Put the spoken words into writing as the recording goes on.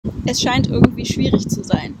Es scheint irgendwie schwierig zu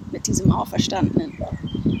sein mit diesem Auferstandenen.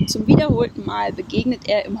 Zum wiederholten Mal begegnet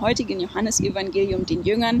er im heutigen Johannesevangelium den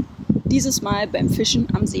Jüngern, dieses Mal beim Fischen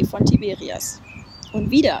am See von Tiberias.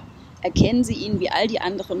 Und wieder erkennen sie ihn wie all die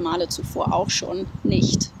anderen Male zuvor auch schon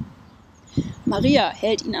nicht. Maria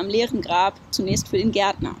hält ihn am leeren Grab zunächst für den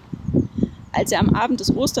Gärtner. Als er am Abend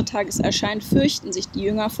des Ostertages erscheint, fürchten sich die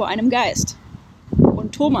Jünger vor einem Geist.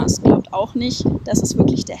 Und Thomas glaubt auch nicht, dass es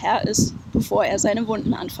wirklich der Herr ist, bevor er seine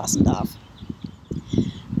Wunden anfassen darf.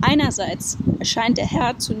 Einerseits erscheint der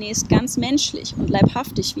Herr zunächst ganz menschlich und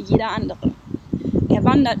leibhaftig wie jeder andere. Er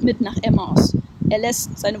wandert mit nach Emmaus, er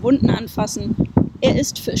lässt seine Wunden anfassen, er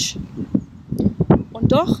isst Fisch.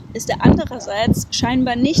 Und doch ist er andererseits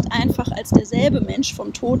scheinbar nicht einfach als derselbe Mensch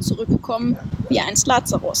vom Tod zurückgekommen wie einst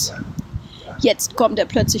Lazarus. Jetzt kommt er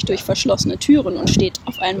plötzlich durch verschlossene Türen und steht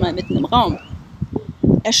auf einmal mitten im Raum.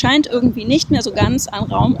 Er scheint irgendwie nicht mehr so ganz an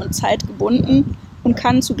Raum und Zeit gebunden und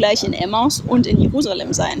kann zugleich in Emmaus und in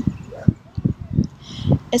Jerusalem sein.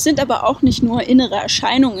 Es sind aber auch nicht nur innere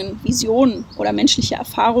Erscheinungen, Visionen oder menschliche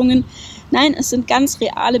Erfahrungen, nein, es sind ganz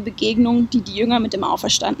reale Begegnungen, die die Jünger mit dem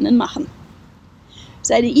Auferstandenen machen.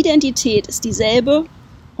 Seine Identität ist dieselbe,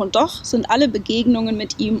 und doch sind alle Begegnungen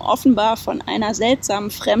mit ihm offenbar von einer seltsamen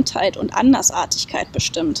Fremdheit und Andersartigkeit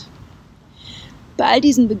bestimmt. Bei all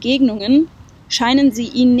diesen Begegnungen scheinen sie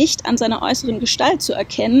ihn nicht an seiner äußeren Gestalt zu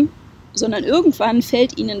erkennen, sondern irgendwann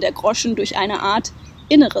fällt ihnen der Groschen durch eine Art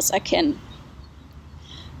inneres Erkennen.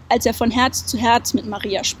 Als er von Herz zu Herz mit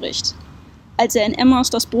Maria spricht, als er in Emmaus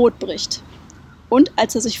das Brot bricht und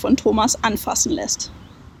als er sich von Thomas anfassen lässt.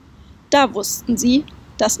 Da wussten sie,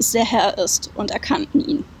 dass es der Herr ist und erkannten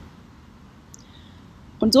ihn.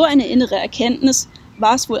 Und so eine innere Erkenntnis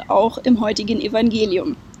war es wohl auch im heutigen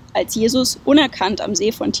Evangelium, als Jesus unerkannt am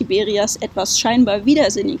See von Tiberias etwas scheinbar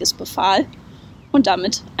Widersinniges befahl und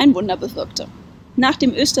damit ein Wunder bewirkte. Nach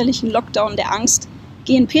dem österlichen Lockdown der Angst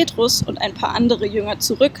gehen Petrus und ein paar andere Jünger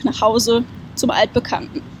zurück nach Hause zum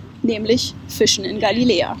Altbekannten, nämlich Fischen in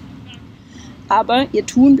Galiläa. Aber ihr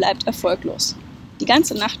Tun bleibt erfolglos. Die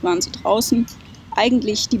ganze Nacht waren sie draußen,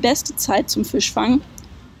 eigentlich die beste Zeit zum Fischfang,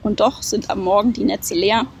 und doch sind am Morgen die Netze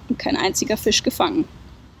leer und kein einziger Fisch gefangen.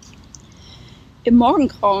 Im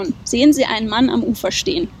Morgengrauen sehen sie einen Mann am Ufer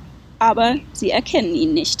stehen, aber sie erkennen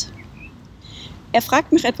ihn nicht. Er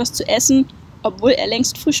fragt nach etwas zu essen, obwohl er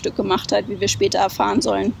längst Frühstück gemacht hat, wie wir später erfahren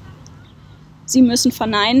sollen. Sie müssen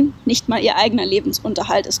verneinen, nicht mal ihr eigener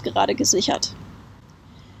Lebensunterhalt ist gerade gesichert.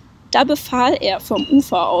 Da befahl er vom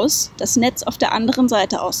Ufer aus, das Netz auf der anderen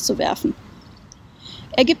Seite auszuwerfen.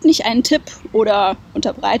 Er gibt nicht einen Tipp oder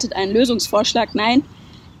unterbreitet einen Lösungsvorschlag, nein,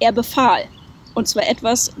 er befahl. Und zwar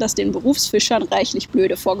etwas, das den Berufsfischern reichlich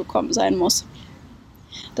blöde vorgekommen sein muss.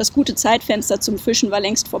 Das gute Zeitfenster zum Fischen war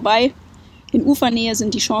längst vorbei. In Ufernähe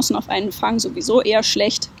sind die Chancen auf einen Fang sowieso eher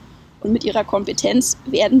schlecht. Und mit ihrer Kompetenz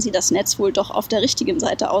werden sie das Netz wohl doch auf der richtigen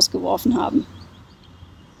Seite ausgeworfen haben.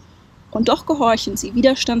 Und doch gehorchen sie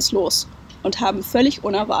widerstandslos und haben völlig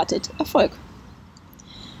unerwartet Erfolg.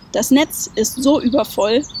 Das Netz ist so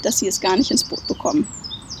übervoll, dass sie es gar nicht ins Boot bekommen.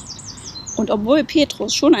 Und obwohl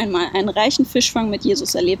Petrus schon einmal einen reichen Fischfang mit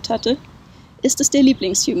Jesus erlebt hatte, ist es der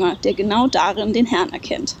Lieblingsjünger, der genau darin den Herrn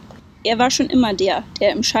erkennt. Er war schon immer der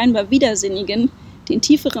im scheinbar Widersinnigen den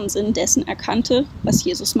tieferen Sinn dessen erkannte, was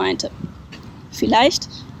Jesus meinte. Vielleicht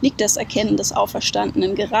liegt das Erkennen des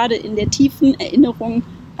Auferstandenen gerade in der tiefen Erinnerung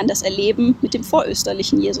an das Erleben mit dem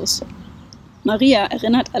vorösterlichen Jesus. Maria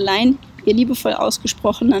erinnert allein ihr liebevoll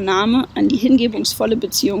ausgesprochener Name an die hingebungsvolle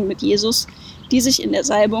Beziehung mit Jesus, die sich in der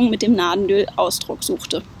Salbung mit dem Nadenöl Ausdruck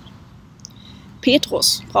suchte.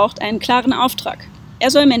 Petrus braucht einen klaren Auftrag.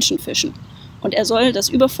 Er soll Menschen fischen und er soll das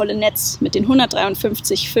übervolle Netz mit den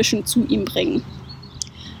 153 Fischen zu ihm bringen.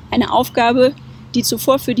 Eine Aufgabe, die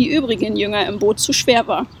zuvor für die übrigen Jünger im Boot zu schwer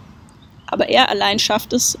war. Aber er allein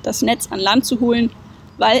schafft es, das Netz an Land zu holen,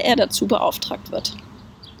 weil er dazu beauftragt wird.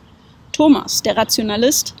 Thomas, der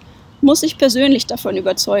Rationalist, muss sich persönlich davon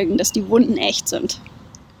überzeugen, dass die Wunden echt sind.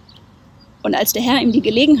 Und als der Herr ihm die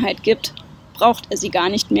Gelegenheit gibt, braucht er sie gar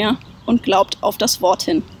nicht mehr und glaubt auf das Wort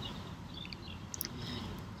hin.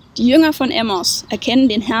 Die Jünger von Emmaus erkennen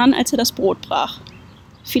den Herrn, als er das Brot brach.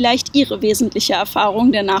 Vielleicht ihre wesentliche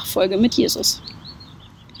Erfahrung der Nachfolge mit Jesus.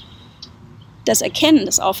 Das Erkennen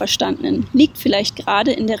des Auferstandenen liegt vielleicht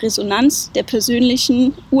gerade in der Resonanz der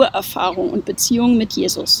persönlichen Urerfahrung und Beziehung mit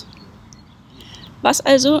Jesus. Was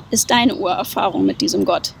also ist deine Urerfahrung mit diesem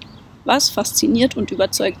Gott? Was fasziniert und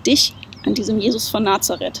überzeugt dich an diesem Jesus von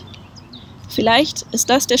Nazareth? Vielleicht ist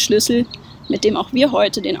das der Schlüssel, mit dem auch wir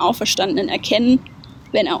heute den Auferstandenen erkennen,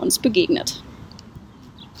 wenn er uns begegnet.